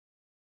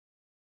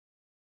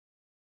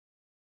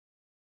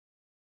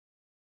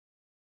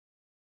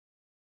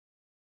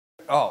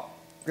Oh,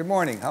 good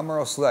morning. I'm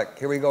Earl Slick.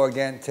 Here we go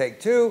again. Take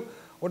two.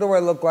 What do I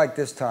look like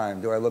this time?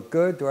 Do I look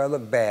good? Do I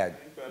look bad?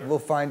 We'll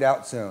find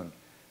out soon.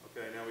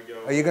 Okay, now we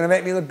go. Are you going to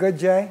make me look good,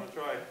 Jay? I'm going to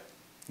try.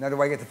 Now do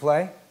I get to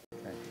play?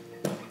 Okay.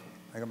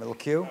 I got my little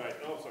cue. All right.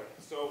 Oh, sorry.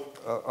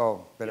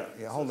 So.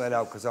 Yeah, hold that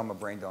out because I'm a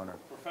brain donor.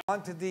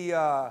 On to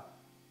the,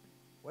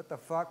 what the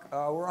fuck?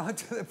 We're on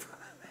to the,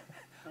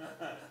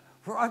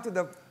 we're on to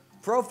the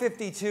Pro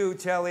 52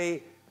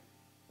 telly.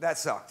 That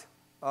sucked.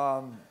 Keep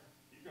going.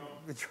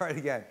 We'll try it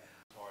again.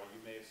 You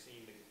may have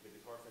seen the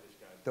guitar finish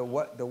guys. The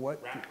what? The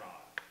what? Rat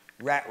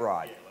rod. Rat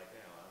rod. Yeah, like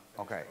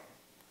that. Okay.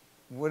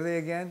 What are they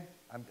again?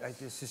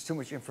 There's just too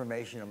much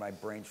information and my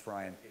brain's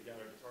frying.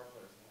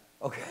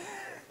 Okay.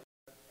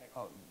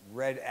 Oh,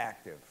 red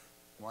active.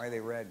 Why are they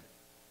red?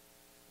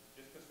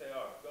 Just because they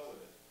are. Go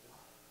with it.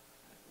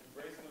 Just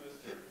embrace the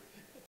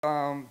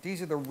mystery.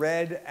 These are the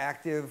red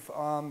active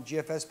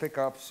GFS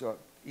pickups.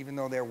 Even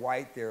though they're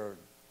white, they're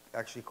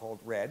actually called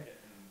red.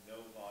 No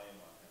volume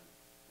on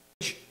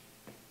them.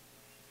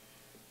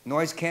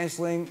 Noise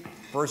canceling,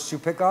 first two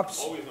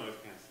pickups. Always noise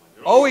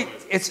canceling. Always,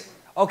 it's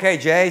okay.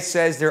 Jay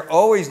says they're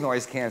always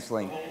noise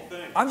canceling. The whole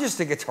thing. I'm just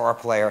a guitar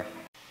player.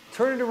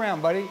 Turn it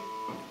around, buddy.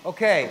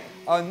 Okay,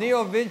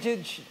 Neo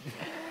Vintage.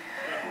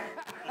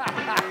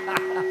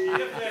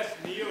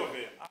 GFS Neo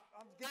Vin.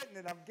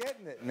 I'm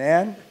getting it,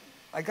 man.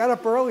 I got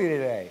up early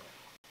today.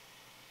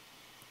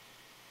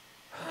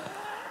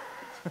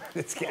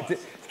 Let's get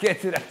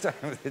to that time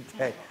of the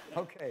day.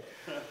 Okay.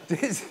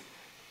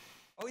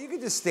 Oh, you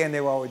can just stand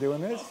there while we're doing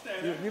this.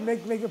 You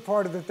make it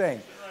part of the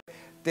thing.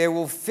 They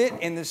will fit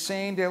in the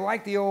same, they're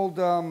like the old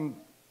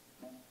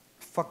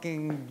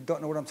fucking,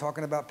 don't know what I'm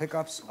talking about,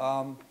 pickups.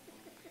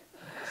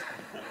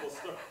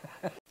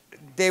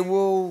 They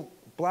will,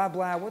 blah,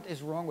 blah, what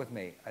is wrong with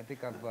me? I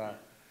think I've,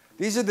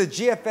 these are the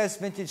GFS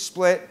Vintage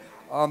Split.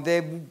 All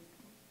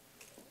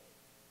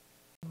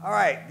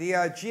right, the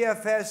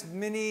GFS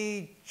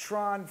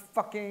Minitron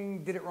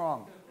fucking did it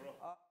wrong.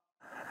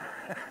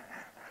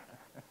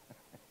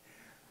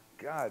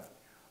 God,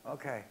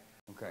 okay.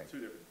 Two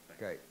different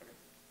things.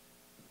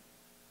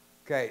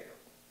 Okay.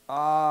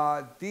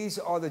 These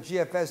are the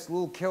GFS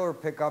Little Killer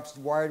pickups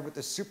wired with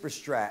the Super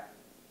Strat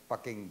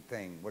fucking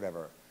thing,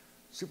 whatever.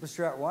 Super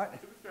Strat what?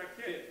 Super Strat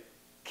kit.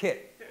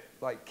 Kit.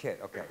 Like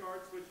kit, okay.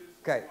 Guard switches.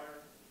 Okay,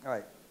 all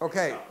right,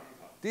 okay.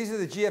 These are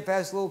the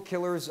GFS Little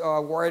Killers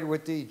wired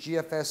with the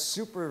GFS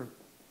Super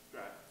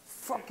Strat.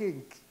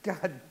 fucking,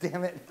 god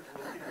damn it.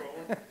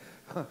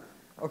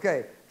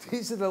 Okay,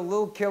 these are the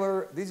Little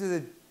Killer,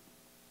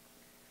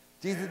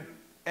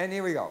 and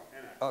here we go.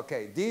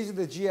 Okay, these are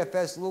the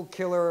GFS Little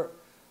Killer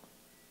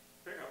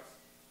Pickups.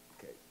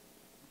 Okay.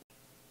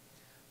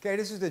 Okay,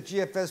 this is the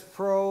GFS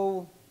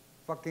Pro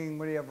fucking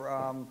whatever.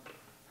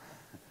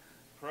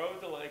 Pro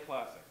Delay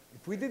Classic.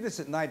 If we did this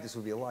at night, this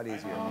would be a lot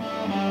easier.